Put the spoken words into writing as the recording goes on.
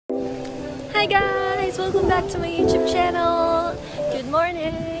Hi guys! Welcome back to my YouTube channel! Good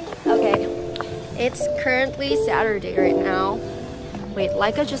morning! Okay, it's currently Saturday right now. Wait,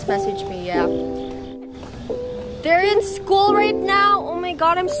 Laika just messaged me, yeah. They're in school right now! Oh my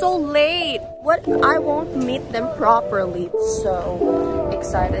god, I'm so late! What? I won't meet them properly. So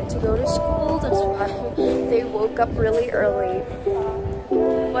excited to go to school. That's why they woke up really early.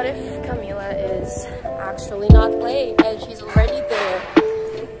 What if Camila is actually not late and she's already there?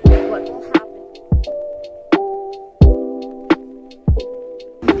 What will happen?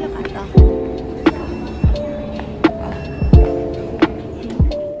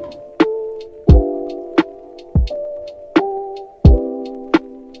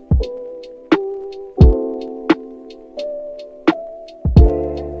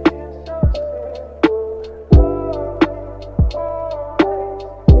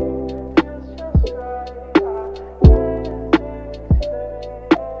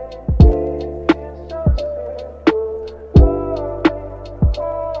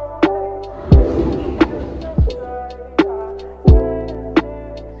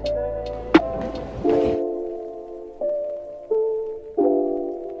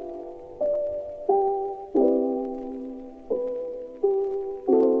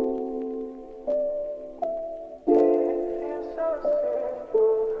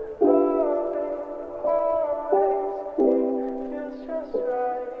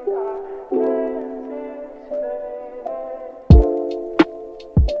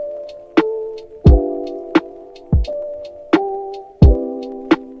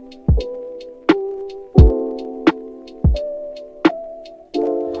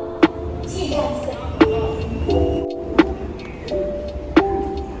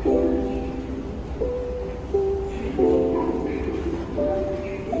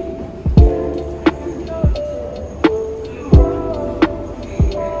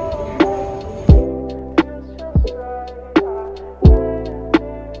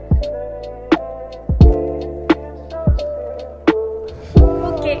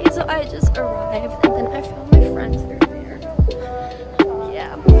 So I just arrived and then I found my friends earlier.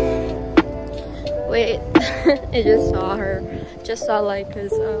 Yeah. Wait, I just saw her. Just saw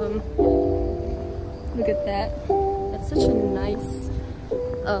Laika's look at that. That's such a nice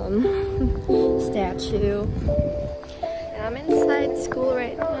statue. And I'm inside school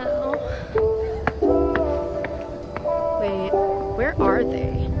right now. Wait, where are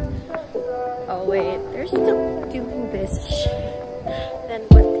they? Oh wait, they're still doing this then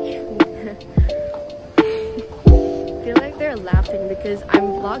what I feel like they're laughing because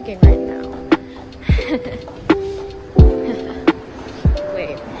I'm vlogging right now.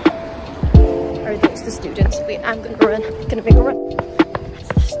 Wait, are those the students? Wait, I'm gonna run. I'm gonna make a run. That's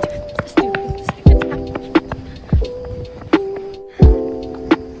the students. The students. The students.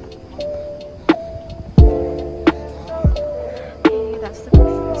 Okay, that's the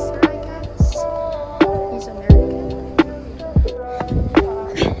professor, I guess. He's American.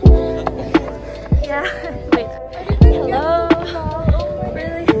 Yeah. Wait. Hello.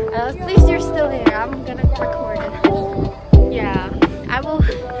 Really? At least you're still here. I'm gonna record it. Yeah. I will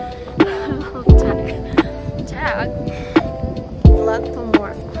tag. Vlog for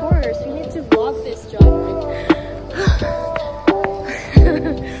more. Of course. We need to vlog this driving.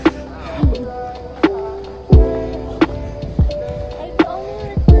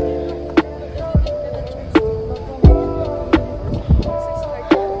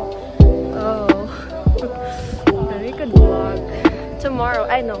 Tomorrow,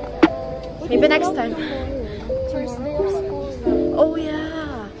 I know. Maybe next time. Oh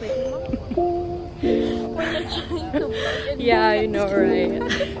yeah. Wait. Yeah, I know, right?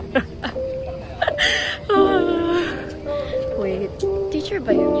 Wait, teacher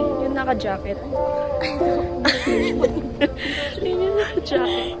ba yun? Yung naka-jacket? Yung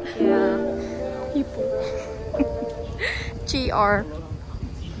naka-jacket. Yeah. People. GR.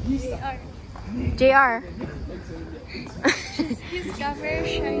 JR. He's got very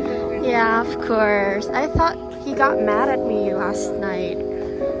shy though. Yeah, of course. I thought he got mad at me last night.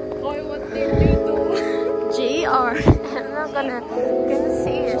 Oh, what did you do? JR. I'm not gonna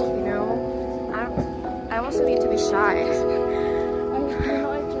say it, you know. I also need to be shy. I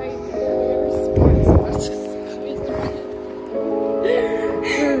tried sports.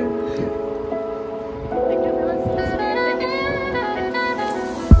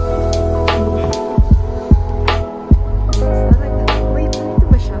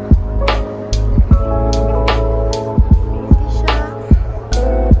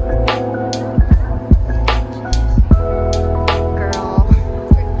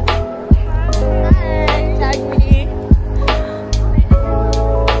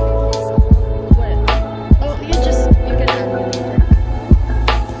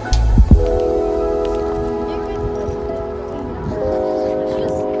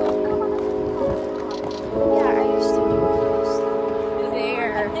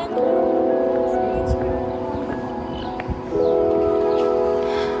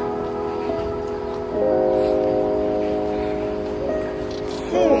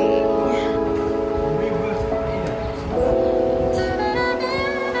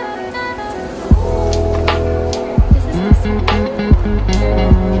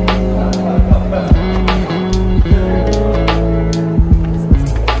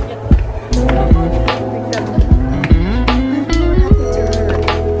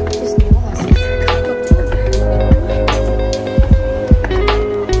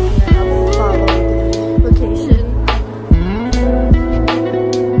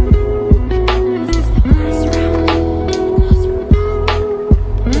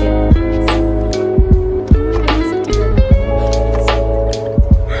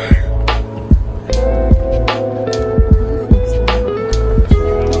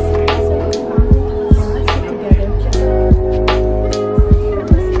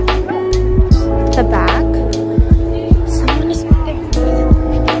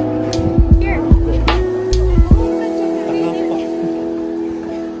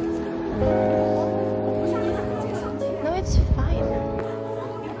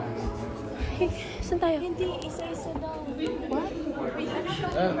 Okay, saan tayo? Hindi, isa-isa daw. What?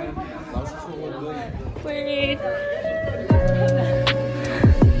 Wait.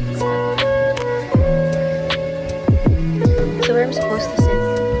 So where am I supposed to sit?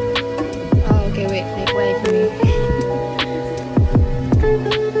 Oh, okay, wait. Make way for me.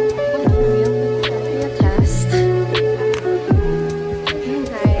 Wait for me. Be a test.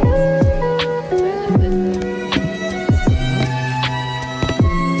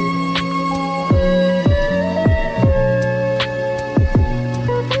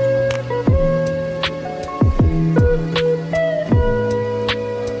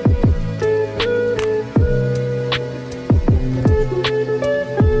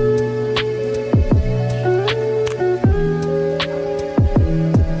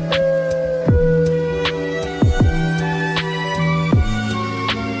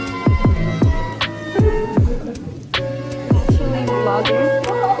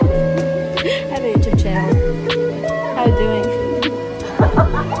 I have a YouTube channel. How you doing?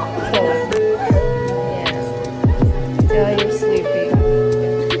 Yeah. Oh, you're sleepy.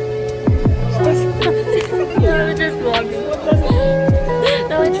 You're just vlogging.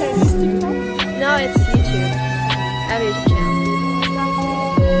 No, it's YouTube. I have a YouTube channel.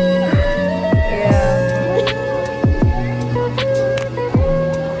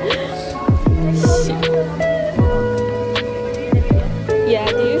 Yeah,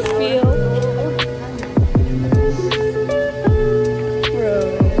 do you feel? Bro.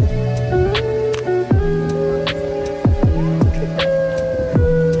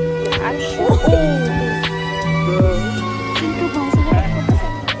 I'm sure.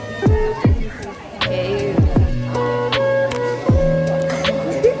 Okay.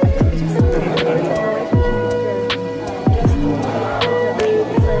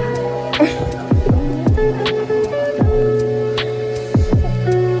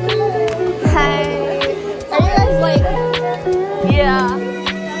 Yeah.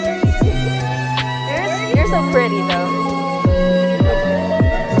 You're so pretty though.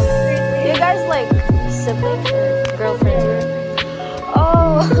 You guys like siblings or girlfriends or?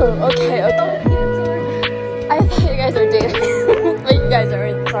 Oh, okay. I thought you guys are dating. But you guys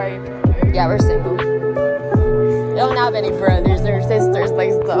aren't, sorry. Yeah, we're single. We don't have any brothers or sisters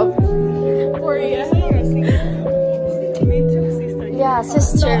like stuff. Or yes, me too, sister. Yeah,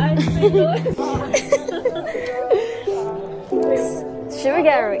 sister. No, I'm single. Should we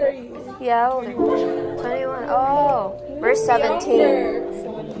get ready? Yeah, older. 21. Oh, we're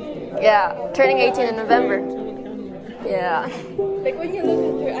 17. Yeah, turning 18 in November. Yeah. Like when you look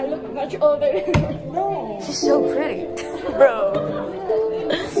at her, I look much older than her. No. She's so pretty. Bro.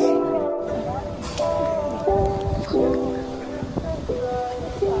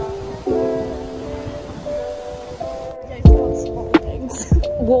 Guys have small legs.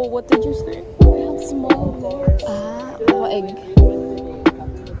 Whoa, what did you say? I have small legs. Ah, egg.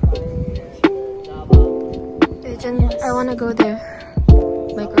 I wanna go there.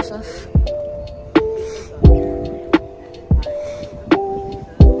 Microsoft.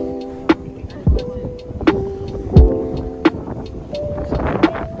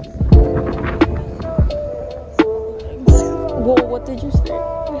 Whoa, what did you say? I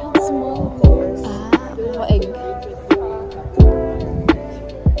have small legs. Ah, egg.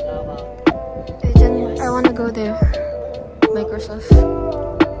 I wanna go there. Microsoft.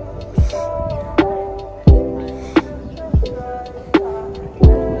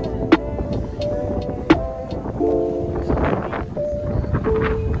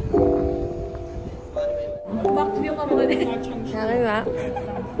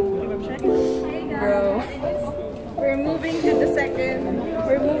 Bro. We're moving to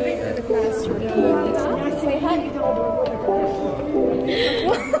the classroom. Say hi.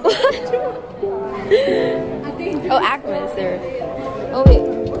 Oh, Acma is there. Oh, wait.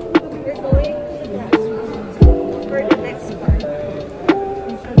 We're going for the next part.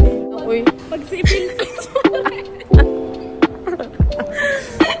 Wait. Pagsipin.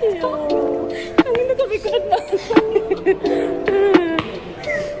 Ang nagkabikot na.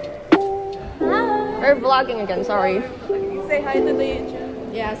 We're vlogging again, sorry. Say hi to the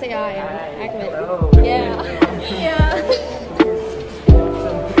YouTube. Yeah, say hi. Acma. Yeah. Yeah.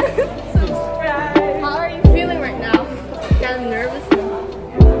 Subscribe. How are you feeling right now? Kind of nervous?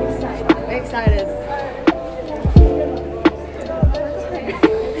 Excited.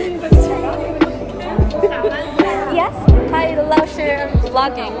 Yes. Hi, hello, share. I'm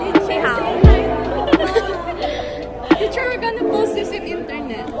vlogging. Say hi. Teacher, we're gonna post this in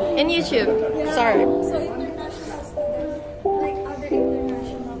internet. In YouTube. Sorry. So international students, like other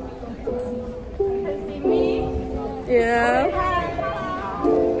international people, can see me. Yeah.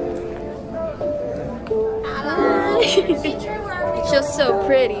 Just so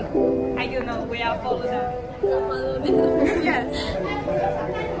pretty. I don't know. We are follow them. Yes.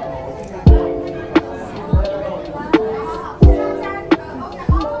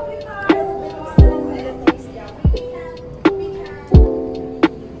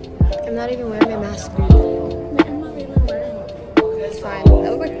 I'm not even wearing my mask. It's fine. I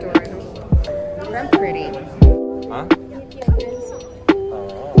look like Dora. But I'm pretty. Huh?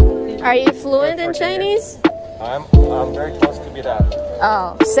 Are you fluent in Chinese? I'm very close to be that.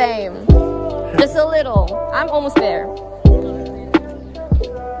 Oh, same. Just a little. I'm almost there.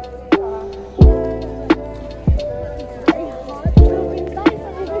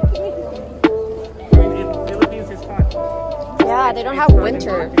 In the Philippines it's hot. Yeah, they don't have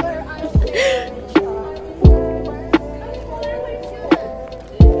winter.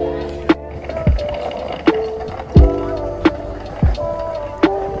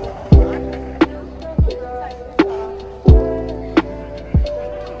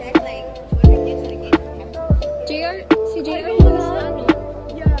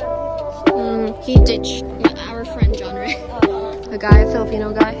 He ditched our friend John, right? A guy, a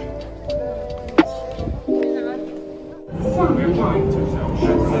Filipino guy.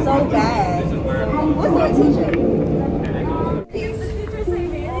 So bad. What's my t-shirt?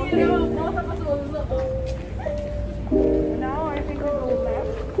 Now I think we go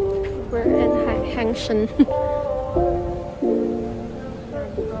left. We're in Hangshan.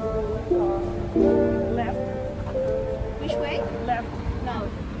 Left. Which way? Left. No.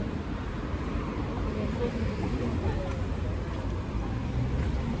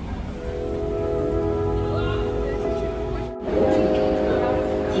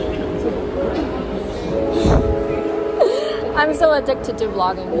 I'm so addicted to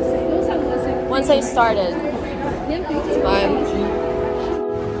vlogging. Once I started, it's fine.